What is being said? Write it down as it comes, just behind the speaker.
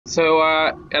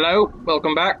Hello,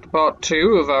 welcome back to part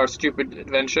 2 of our stupid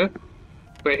adventure.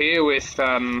 We're here with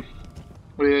Gondorf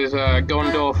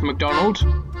McDonald,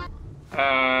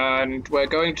 and we're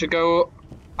going to go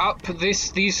up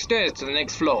these stairs to the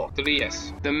next floor.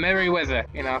 The Merryweather.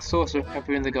 In our source of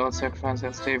happy in the gods, sacrifice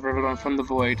that stave Rivalon from the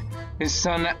void. His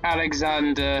son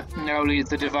Alexander now leads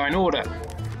the Divine Order.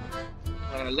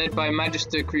 Led by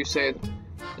Magister Crusade,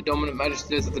 the dominant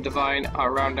magisters of the Divine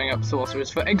are rounding up sorcerers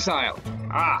for exile.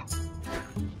 Ah!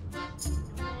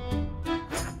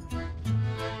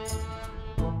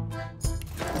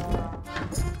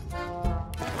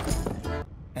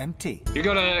 Empty. You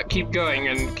gotta keep going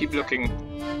and keep looking.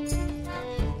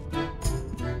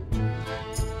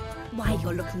 Why,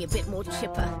 you're looking a bit more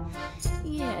chipper.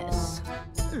 Yes.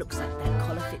 Looks like that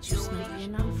collar fits you snugly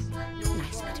enough.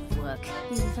 Nice bit of work,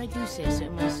 even if I do say so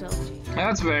myself.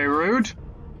 That's very rude.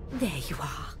 There you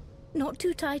are. Not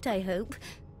too tight, I hope.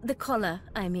 The collar,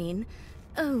 I mean.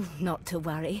 Oh, not to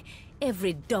worry.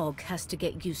 Every dog has to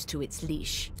get used to its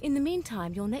leash. In the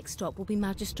meantime, your next stop will be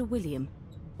Magister William.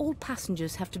 All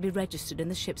passengers have to be registered in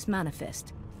the ship's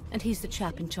manifest, and he's the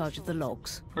chap in charge of the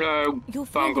logs. You'll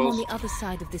find him on the other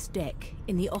side of this deck,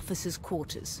 in the officers'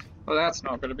 quarters. Well, that's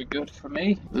not gonna be good for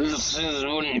me. This is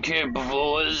wouldn't care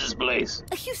before this place.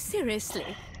 Are you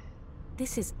seriously?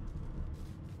 This is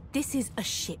a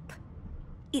ship.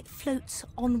 It floats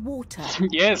on water.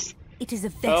 Yes. It is a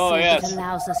vessel that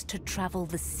allows us to travel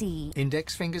the sea.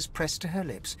 Index fingers pressed to her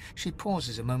lips, she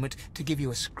pauses a moment to give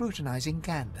you a scrutinizing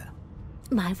gander.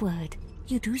 My word,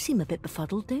 you do seem a bit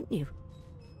befuddled, don't you?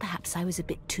 Perhaps I was a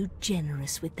bit too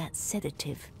generous with that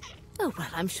sedative. Oh, well,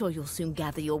 I'm sure you'll soon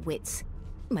gather your wits.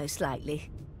 Most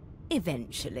likely.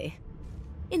 Eventually.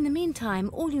 In the meantime,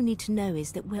 all you need to know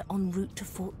is that we're en route to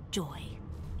Fort Joy.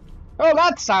 Oh,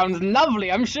 that sounds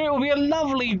lovely. I'm sure it will be a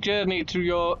lovely journey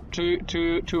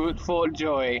to Fort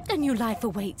Joy. A new life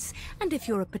awaits, and if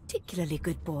you're a particularly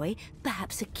good boy,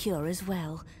 perhaps a cure as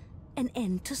well. An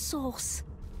end to sauce.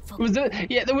 There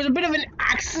was a bit of an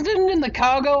accident in the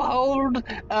cargo hold.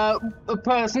 A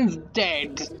person's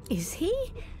dead. Is he?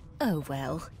 Oh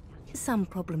well. Some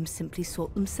problems simply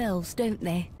sort themselves, don't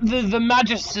they? The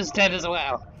Magister's dead as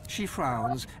well. She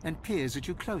frowns and peers at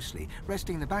you closely,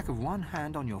 resting the back of one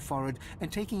hand on your forehead and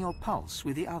taking your pulse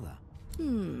with the other.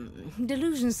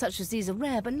 Delusions such as these are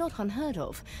rare, but not unheard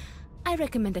of. I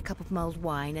recommend a cup of mulled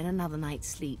wine and another night's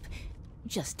sleep.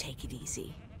 Just take it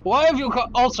easy. Why have you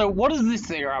also, what is this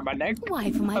thing around my neck?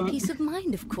 Why, for my peace of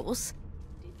mind, of course.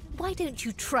 Why don't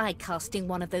you try casting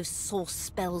one of those sauce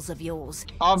spells of yours?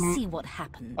 See what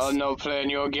happens. I'm not playing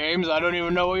your games. I don't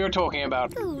even know what you're talking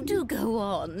about. Oh, do go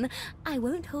on. I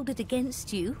won't hold it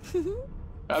against you.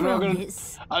 I'm not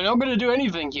gonna do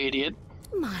anything, you idiot.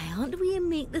 My, aren't we a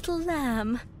meek little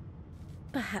lamb?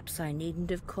 Perhaps I needn't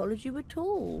have collared you at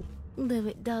all, though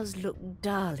it does look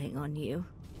darling on you.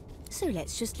 So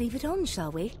let's just leave it on,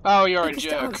 shall we? Oh, you're a jerk.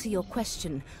 jerk. To answer your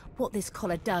question, what this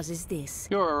collar does is this.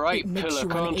 You're a right pillar, can't you?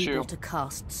 It makes you unable to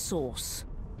cast sauce.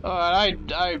 I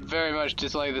very much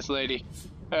dislike this lady.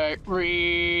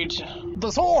 Read.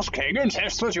 The Sauce King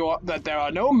insists that there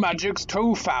are no magics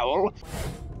too foul.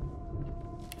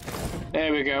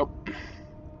 There we go.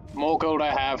 More gold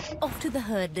I have. Off to the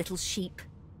herd, little sheep.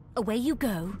 Away you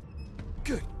go.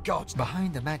 Good God!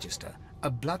 Behind the Magister, a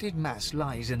bloodied mass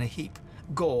lies in a heap.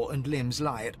 Gore and limbs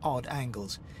lie at odd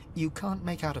angles. You can't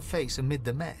make out a face amid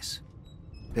the mess.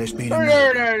 There's been a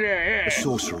murder. A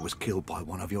sorcerer was killed by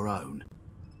one of your own.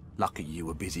 Lucky you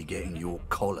were busy getting your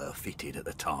collar fitted at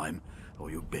the time, or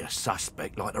you'd be a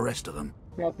suspect like the rest of them.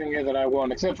 Nothing here that I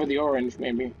want, except for the orange,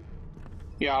 maybe.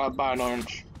 Yeah, I'll buy an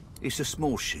orange. It's a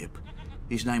small ship.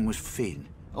 His name was Finn.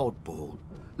 Oddball.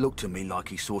 Looked to me like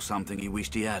he saw something he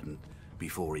wished he hadn't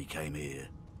before he came here.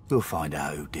 We'll find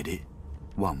out who did it,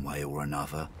 one way or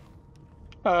another.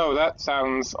 Oh, that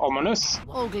sounds ominous.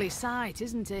 Ugly sight,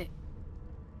 isn't it?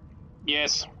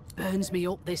 Yes. Burns me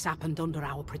up this happened under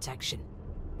our protection.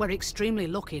 We're extremely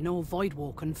lucky no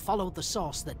Voidwalker followed the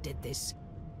source that did this.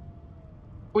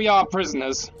 We are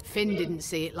prisoners. Finn didn't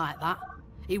see it like that.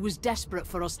 He was desperate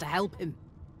for us to help him.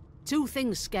 Two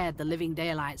things scared the living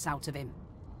daylights out of him.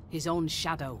 His own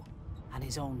shadow and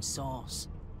his own source.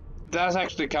 That's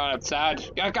actually kind of sad.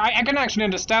 I can actually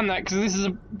understand that,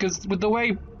 because with the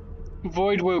way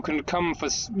Voidwoken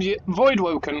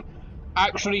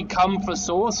actually come for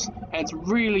source, it's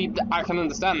really, I can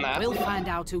understand that. We'll find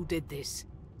out who did this.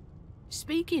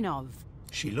 Speaking of...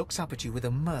 She looks up at you with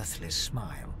a mirthless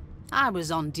smile. I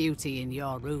was on duty in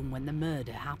your room when the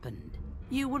murder happened.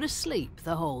 You were asleep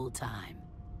the whole time.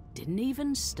 Didn't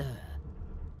even stir.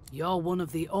 You're one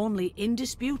of the only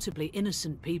indisputably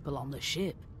innocent people on the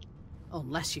ship.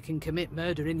 Unless you can commit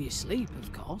murder in your sleep,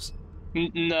 of course.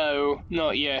 No,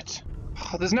 not yet.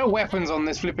 There's no weapons on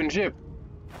this flippin' ship.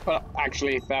 Well,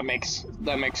 actually, that makes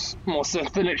more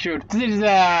sense than it should.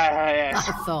 I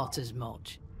thought as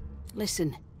much.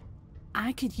 Listen,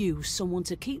 I could use someone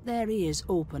to keep their ears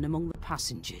open among the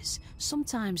passengers.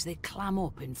 Sometimes they clam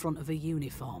up in front of a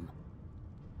uniform.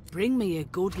 Bring me a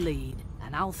good lead,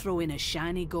 and I'll throw in a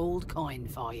shiny gold coin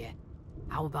for you.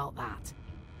 How about that?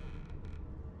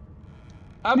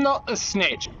 I'm not a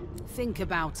snitch. Think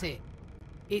about it.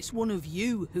 It's one of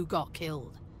you who got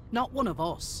killed, not one of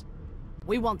us.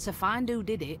 We want to find who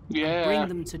did it and bring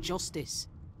them to justice.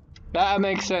 That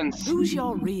makes sense. Who's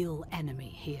your real enemy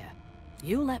here?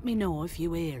 You let me know if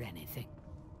you hear anything.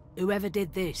 Whoever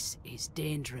did this is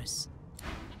dangerous.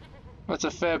 That's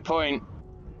a fair point.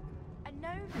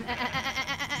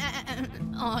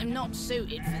 I'm not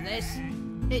suited for this.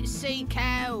 It's sea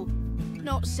cow,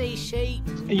 not sea sheep.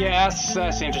 Yeah,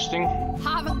 that's interesting.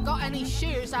 Haven't got any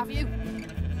shoes, have you?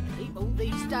 People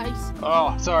these days.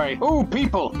 Oh, sorry. Oh,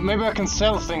 people! Maybe I can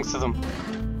sell things to them.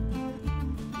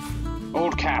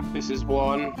 Old cap. This is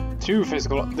 1. 2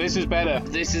 physical. This is better.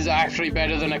 This is actually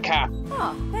better than a cap.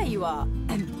 Ah, there you are.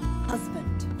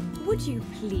 Husband, would you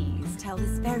please tell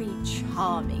this very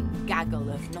charming gaggle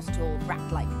of not-at-all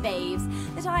rat-like babes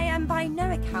that I am by no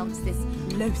account this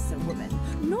loathsome woman,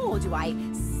 nor do I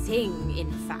sing,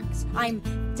 in fact. I'm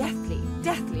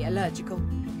deathly allergical.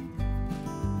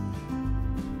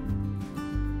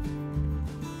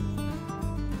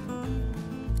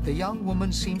 The young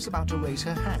woman seems about to raise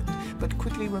her hand, but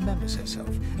quickly remembers herself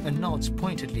and nods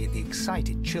pointedly at the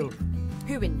excited children.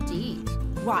 Who indeed?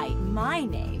 Why, my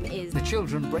name is... The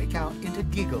children break out into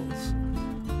giggles.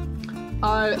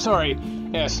 Sorry.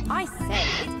 Yes. I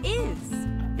say it is.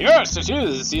 Yes, it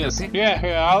is. Yes.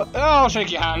 Yeah, I'll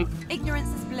shake your hand. Ignorance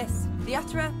is bliss. The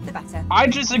utterer, the better. I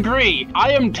disagree.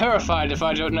 I am terrified if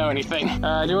I don't know anything.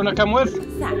 Do you want to come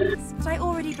with? Thanks, but I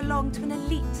already belong to an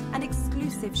elite and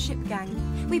exclusive ship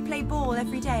gang. We play ball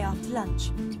every day after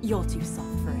lunch. You're too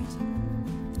soft for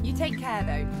it. You take care,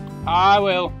 though. I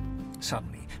will.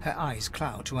 Suddenly, her eyes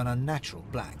cloud to an unnatural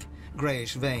black.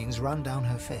 Greyish veins run down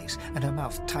her face, and her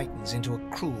mouth tightens into a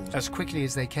cruel. As quickly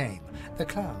as they came, the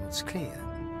clouds clear.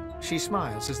 She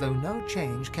smiles as though no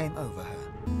change came over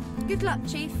her. Good luck,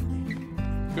 Chief.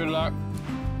 Good luck.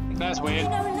 That's weird. You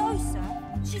know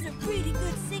Eloisa? She's a really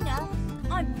good singer.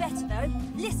 I'm better though.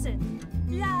 Listen.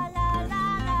 La la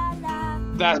la la la.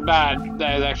 That's bad.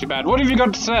 That is actually bad. What have you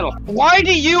got to sell? Why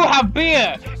do you have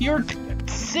beer? You're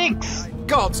 6.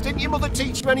 Gods, didn't your mother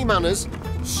teach you any manners?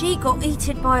 She got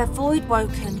eaten by a void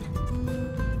woken.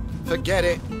 Forget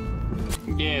it.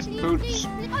 Yes, boots.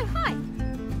 Oh, hi.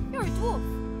 You're a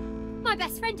dwarf. My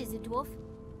best friend is a dwarf.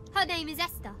 Her name is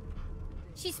Esther.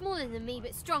 She's smaller than me,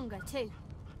 but stronger too.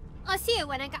 I'll see her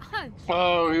when I get home.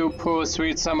 Oh, you poor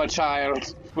sweet summer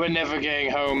child. We're never getting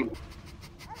home.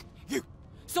 You!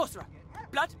 Sorcerer!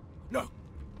 Blood? No!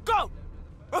 Go!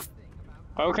 Oof.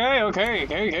 Okay.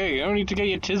 You don't need to get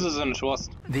your tizzles in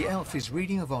it, The elf is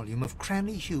reading a volume of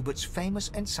Cranley Hubert's famous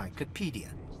encyclopedia.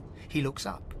 He looks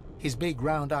up, his big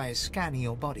round eyes scanning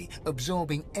your body,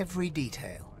 absorbing every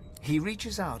detail. He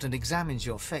reaches out and examines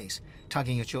your face,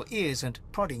 tugging at your ears and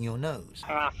prodding your nose.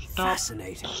 Stop.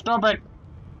 Fascinating. Stop it.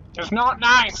 It's not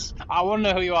nice. I want to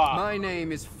know who you are. My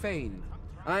name is Fane.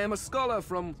 I am a scholar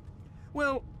from...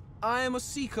 Well, I am a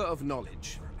seeker of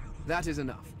knowledge. That is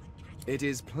enough. It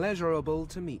is pleasurable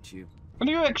to meet you. What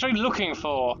are you actually looking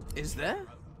for? Is there?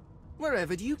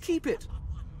 Wherever do you keep it?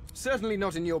 Certainly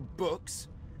not in your books.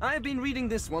 I have been reading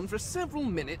this one for several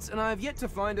minutes, and I have yet to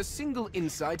find a single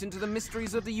insight into the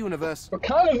mysteries of the universe. We're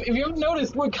kind of, if you've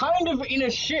noticed, we're kind of in a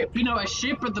ship. You know, a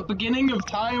ship at the beginning of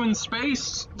time and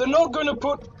space. They're not going to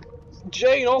put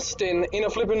Jane Austen in a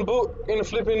flippin' book, in a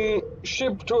flippin'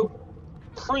 ship to a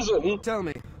prison. Tell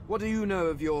me, what do you know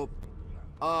of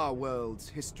our world's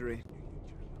history?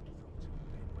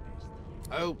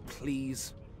 Oh,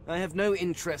 please. I have no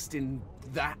interest in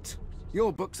that.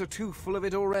 Your books are too full of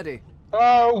it already.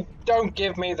 Oh, don't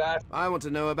give me that. I want to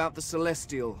know about the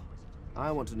Celestial. I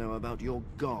want to know about your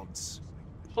gods.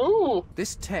 Ooh.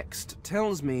 This text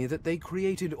tells me that they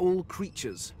created all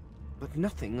creatures, but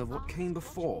nothing of what came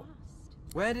before.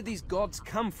 Where did these gods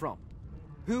come from?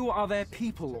 Who are their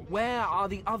people? Where are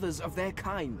the others of their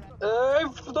kind?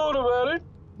 I've thought about it.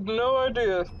 No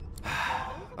idea.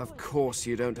 Of course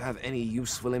you don't have any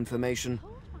useful information.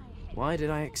 Why did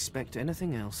I expect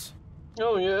anything else?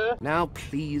 Oh, yeah? Now,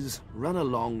 please, run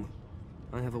along.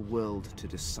 I have a world to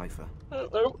decipher.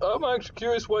 I'm actually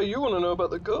curious why you want to know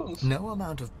about the guns. No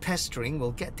amount of pestering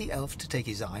will get the elf to take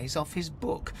his eyes off his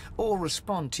book or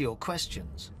respond to your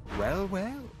questions. Well,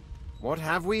 well. What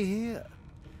have we here?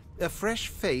 A fresh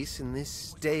face in this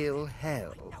stale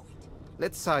hell.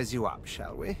 Let's size you up,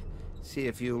 shall we? See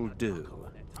if you'll do.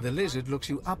 The lizard looks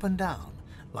you up and down,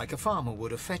 like a farmer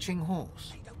would a fetching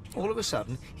horse. All of a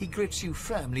sudden, he grips you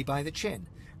firmly by the chin,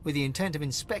 with the intent of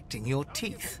inspecting your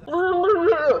teeth. I'm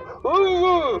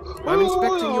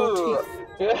inspecting your teeth,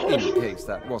 in case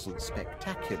that wasn't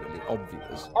spectacularly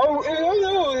obvious. I'm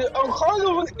kind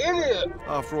of an idiot.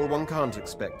 After all, one can't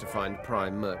expect to find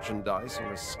prime merchandise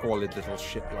on a squalid little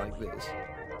ship like this.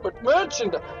 But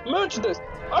merchandise,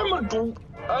 I'm a dude.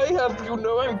 I have,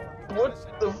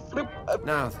 what the flip?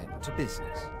 Now then, to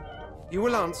business. You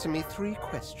will answer me 3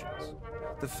 questions.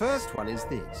 The first one is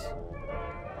this.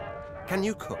 Can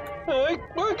you cook? I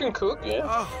can cook, yeah.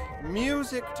 Ah,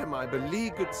 music to my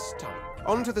beleaguered stomach.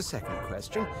 On to the second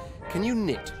question. Can you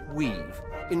knit, weave?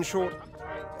 In short,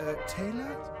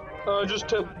 tailor? I just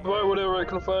buy whatever I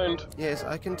can find. Yes,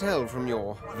 I can tell from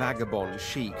your vagabond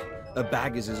chic, a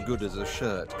bag is as good as a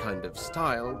shirt kind of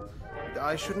style.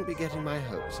 I shouldn't be getting my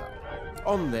hopes up.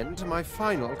 On then to my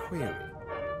final query.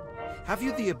 Have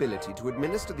you the ability to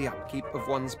administer the upkeep of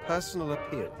one's personal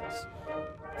appearance?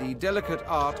 The delicate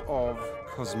art of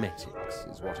cosmetics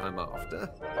is what I'm after.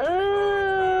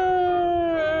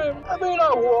 I mean,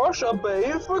 I wash, I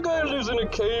bathe. A guy who lives in a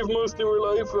cave most of my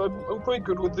life. I'm quite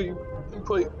good with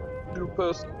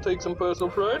take some personal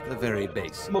pride. The very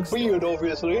basics. My beard,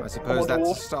 obviously. I suppose that's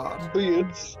a start.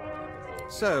 Beards.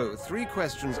 So, 3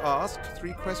 questions asked,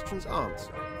 3 questions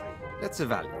answered. Let's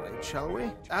evaluate, shall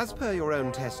we? As per your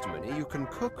own testimony, you can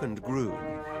cook and groom,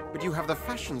 but you have the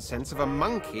fashion sense of a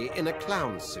monkey in a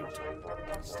clown suit.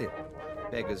 Still,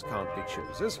 beggars can't be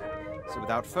choosers. So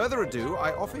without further ado,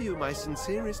 I offer you my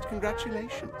sincerest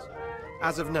congratulations.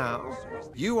 As of now,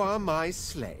 you are my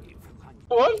slave.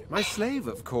 What? My slave,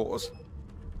 of course.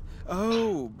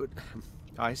 Oh, but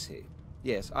I see.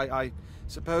 Yes, I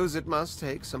suppose it must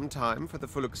take some time for the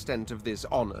full extent of this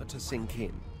honor to sink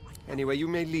in. Anyway, you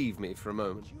may leave me for a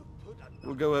moment.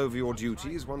 We'll go over your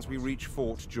duties once we reach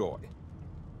Fort Joy.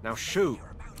 Now, shoo!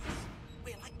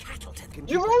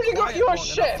 You've already got your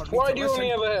chef! Why do you only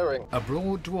have a herring? A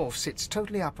broad dwarf sits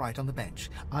totally upright on the bench,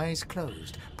 eyes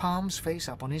closed, palms face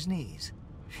up on his knees.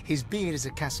 His beard is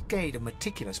a cascade of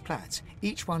meticulous plaits,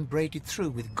 each one braided through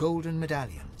with golden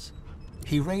medallions.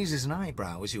 He raises an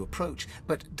eyebrow as you approach,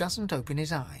 but doesn't open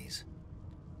his eyes.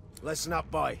 Listen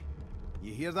up, boy.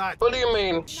 You hear that? What do you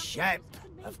mean? Ship,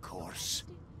 of course.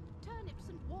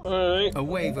 Alright. A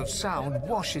wave of sound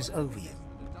washes over you.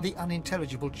 The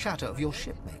unintelligible chatter of your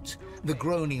shipmates, the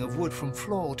groaning of wood from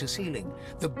floor to ceiling,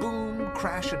 the boom,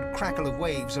 crash and crackle of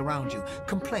waves around you,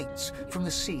 complaints from the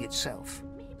sea itself.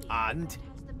 And?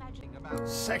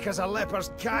 Sick as a leper's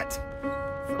cat.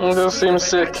 It does seem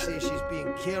sick. Say she's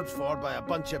being cared for by a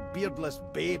bunch of beardless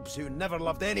babes who never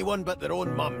loved anyone but their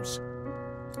own mums.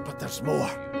 But there's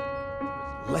more.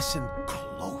 Listen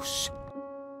close.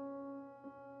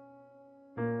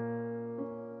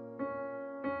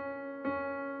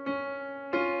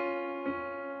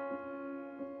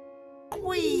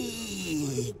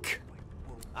 Squeak!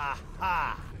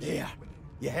 Aha! There.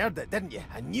 You heard it, didn't you?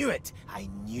 I knew it. I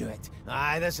knew it.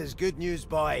 Aye, this is good news,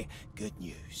 boy. Good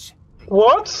news.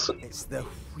 What? It's the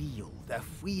wheel. The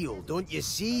wheel. Don't you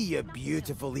see, you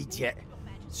beautiful idiot?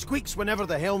 Squeaks whenever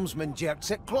the helmsman jerks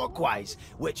it clockwise,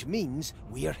 which means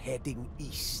we're heading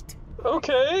east.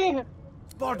 Okay.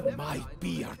 Burn my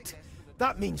beard.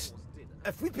 That means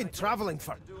if we've been travelling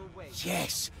for,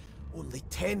 yes, only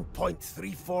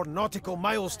 10.34 nautical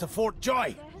miles to Fort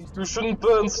Joy. You shouldn't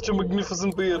burn such a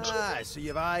magnificent beard. Ah, so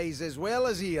you've eyes as well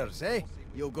as ears, eh?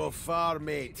 You'll go far,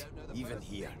 mate. Even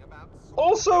here.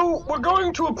 Also, we're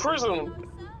going to a prison.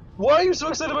 Why are you so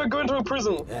excited about going to a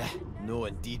prison? No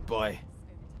indeed, boy.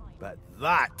 But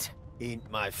that ain't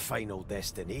my final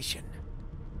destination.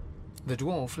 The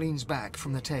dwarf leans back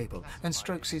from the table and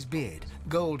strokes his beard,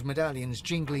 gold medallions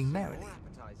jingling merrily.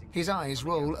 His eyes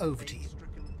roll over to you.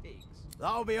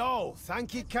 That'll be all.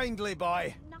 Thank you kindly,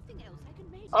 boy.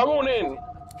 I want in.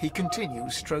 He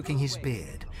continues stroking his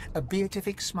beard, a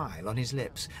beatific smile on his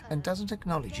lips, and doesn't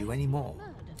acknowledge you anymore.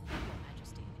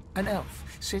 An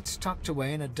elf sits tucked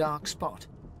away in a dark spot,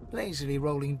 lazily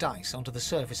rolling dice onto the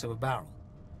surface of a barrel.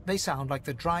 They sound like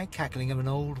the dry cackling of an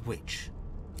old witch.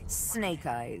 Snake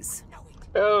eyes.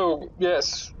 Oh,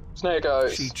 yes. Snake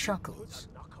eyes. She chuckles.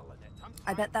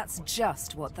 I bet that's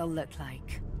just what they'll look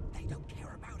like.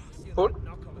 What?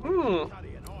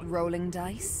 Rolling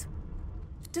dice.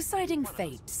 Deciding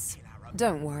fates.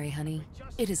 Don't worry, honey.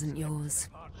 It isn't yours.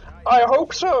 I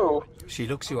hope so. She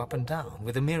looks you up and down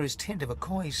with the merest hint of a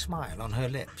coy smile on her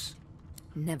lips.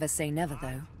 Never say never,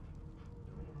 though.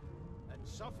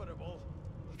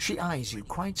 She eyes you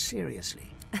quite seriously.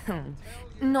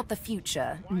 Not the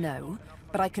future, no.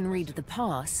 But I can read the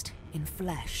past in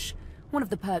flesh. One of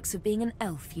the perks of being an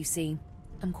elf, you see.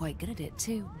 I'm quite good at it,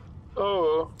 too.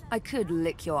 Oh. I could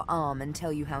lick your arm and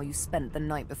tell you how you spent the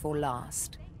night before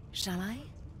last. Shall I?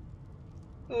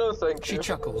 No, thank you. She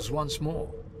chuckles once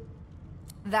more.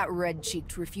 That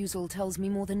red-cheeked refusal tells me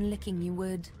more than licking you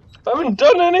would. I haven't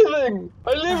done anything!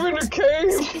 I live in a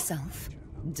cave! Suit yourself,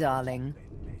 darling.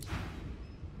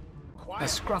 A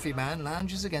scruffy man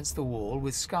lounges against the wall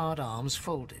with scarred arms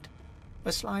folded.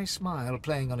 A sly smile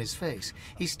playing on his face,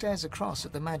 he stares across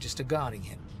at the Magister guarding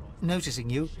him. Noticing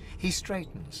you, he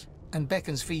straightens and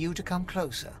beckons for you to come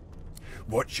closer.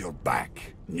 Watch your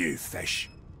back, new fish.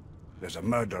 There's a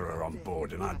murderer on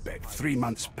board, and I'd bet 3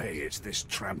 months' pay it's this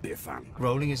tramp Ifan.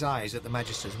 Rolling his eyes at the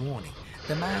Magister's warning,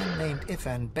 the man named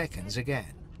Ifan beckons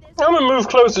again. I'm gonna move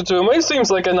closer to him. He seems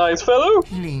like a nice fellow.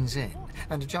 He leans in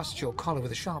and adjusts your collar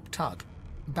with a sharp tug,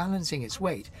 balancing its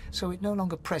weight so it no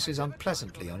longer presses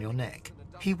unpleasantly on your neck.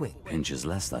 He winks. Pinches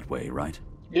less that way, right?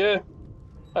 Yeah,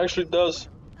 actually it does.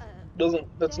 Doesn't.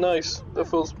 That's nice. That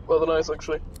feels rather nice,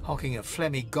 actually. Hocking a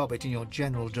phlegmy gobbet in your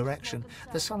general direction,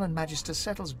 the sullen Magister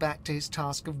settles back to his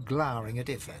task of glowering at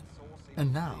Ifan.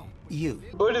 And now, you.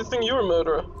 Why do you think you're a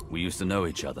murderer? We used to know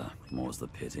each other, more's the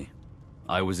pity.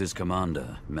 I was his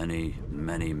commander many,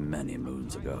 many, many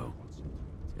moons ago.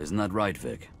 Isn't that right,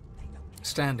 Vic?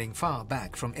 Standing far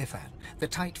back from Ifan, the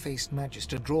tight-faced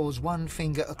Magister draws one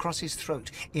finger across his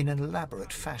throat in an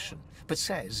elaborate fashion, but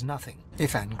says nothing.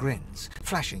 Ifan grins,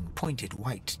 flashing pointed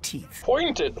white teeth.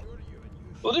 Pointed?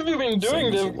 What have you been doing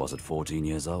Same as to he him? was at 14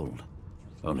 years old.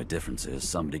 Only difference is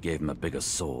somebody gave him a bigger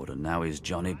sword, and now he's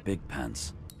Johnny Big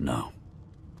Pants. No.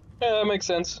 Yeah, that makes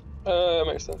sense.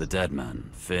 Makes sense. The dead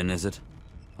man, Finn, is it?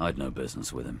 I'd no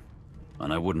business with him.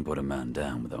 And I wouldn't put a man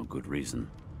down without good reason.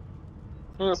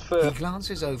 That's fair. He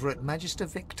glances over at Magister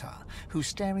Victor, who's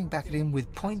staring back at him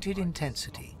with pointed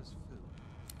intensity.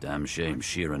 Damn shame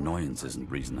sheer annoyance isn't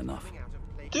reason enough.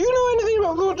 Do you know anything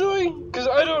about Lovejoy? Because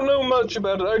I don't know much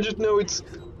about it. I just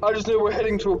know we're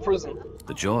heading to a prison.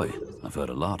 The Joy, I've heard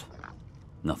a lot.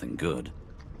 Nothing good.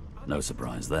 No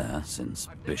surprise there, since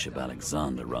Bishop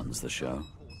Alexander runs the show.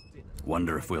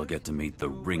 Wonder if we'll get to meet the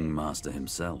ringmaster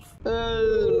himself. I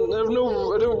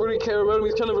don't really care about him.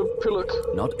 He's kind of a pillock.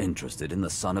 Not interested in the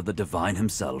son of the divine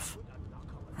himself?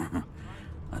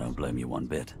 I don't blame you one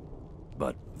bit.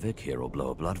 But Vic here will blow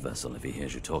a blood vessel if he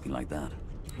hears you talking like that.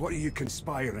 What are you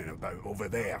conspiring about over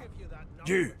there?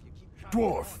 You,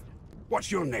 dwarf,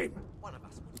 what's your name?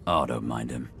 Oh, don't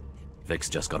mind him. Vic's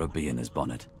just got a bee in his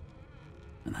bonnet.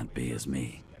 And that bee is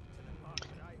me.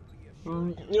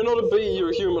 You're not a bee, you're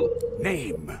a human.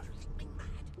 Name?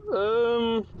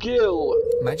 Gil.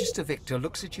 Magister Victor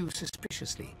looks at you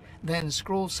suspiciously, then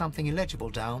scrawls something illegible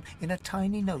down in a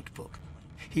tiny notebook.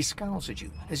 He scowls at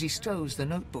you as he stows the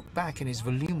notebook back in his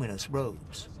voluminous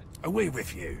robes. Away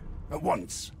with you, at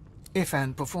once.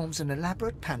 Ifan performs an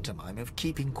elaborate pantomime of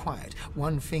keeping quiet,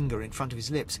 one finger in front of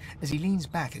his lips as he leans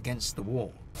back against the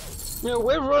wall. Yeah,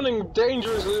 we're running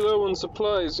dangerously low on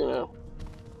supplies, you know.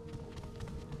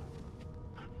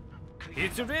 Here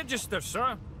to register,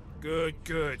 sir. Good,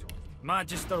 good.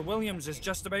 Magister Williams is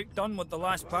just about done with the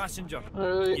last passenger.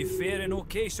 You faring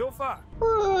okay so far?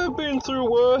 I've been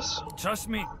through worse. Trust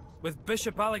me, with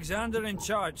Bishop Alexander in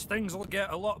charge, things will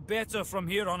get a lot better from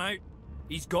here on out.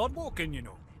 He's God-woken, you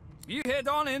know. You head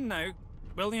on in now.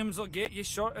 Williams will get you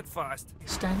sorted fast.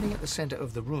 Standing at the center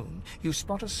of the room, you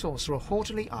spot a sorcerer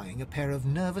haughtily eyeing a pair of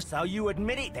nervous... So you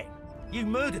admit it then? You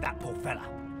murdered that poor fella?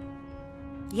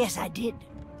 Yes, I did.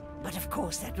 But of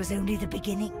course, that was only the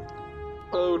beginning.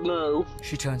 Oh no.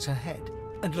 She turns her head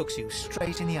and looks you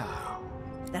straight in the eye.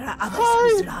 There are others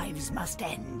whose lives must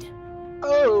end.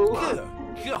 Oh.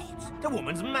 Good God, the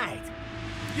woman's mad.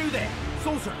 You there,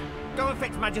 sorcerer, go and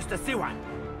fetch Magister Siwan.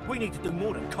 We need to do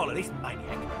more than collar this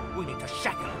maniac. We need to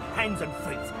shackle him, hands and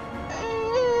feet.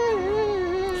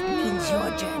 It means your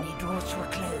journey draws to a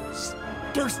close.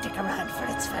 Do stick around for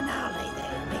its finale,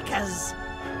 though, because...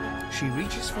 She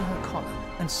reaches for her collar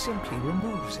and simply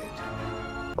removes it.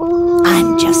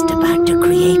 I'm just about to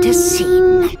create a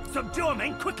scene. Subdue her,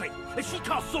 men, quickly! If she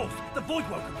casts source, the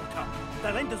Voidwoken will come.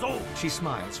 They'll end us all. She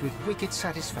smiles with wicked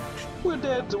satisfaction. We're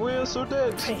dead. We're so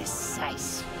dead.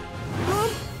 Precise.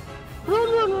 Run!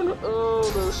 Run, run, run!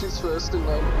 Oh no, she's first in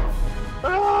line.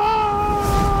 Ah!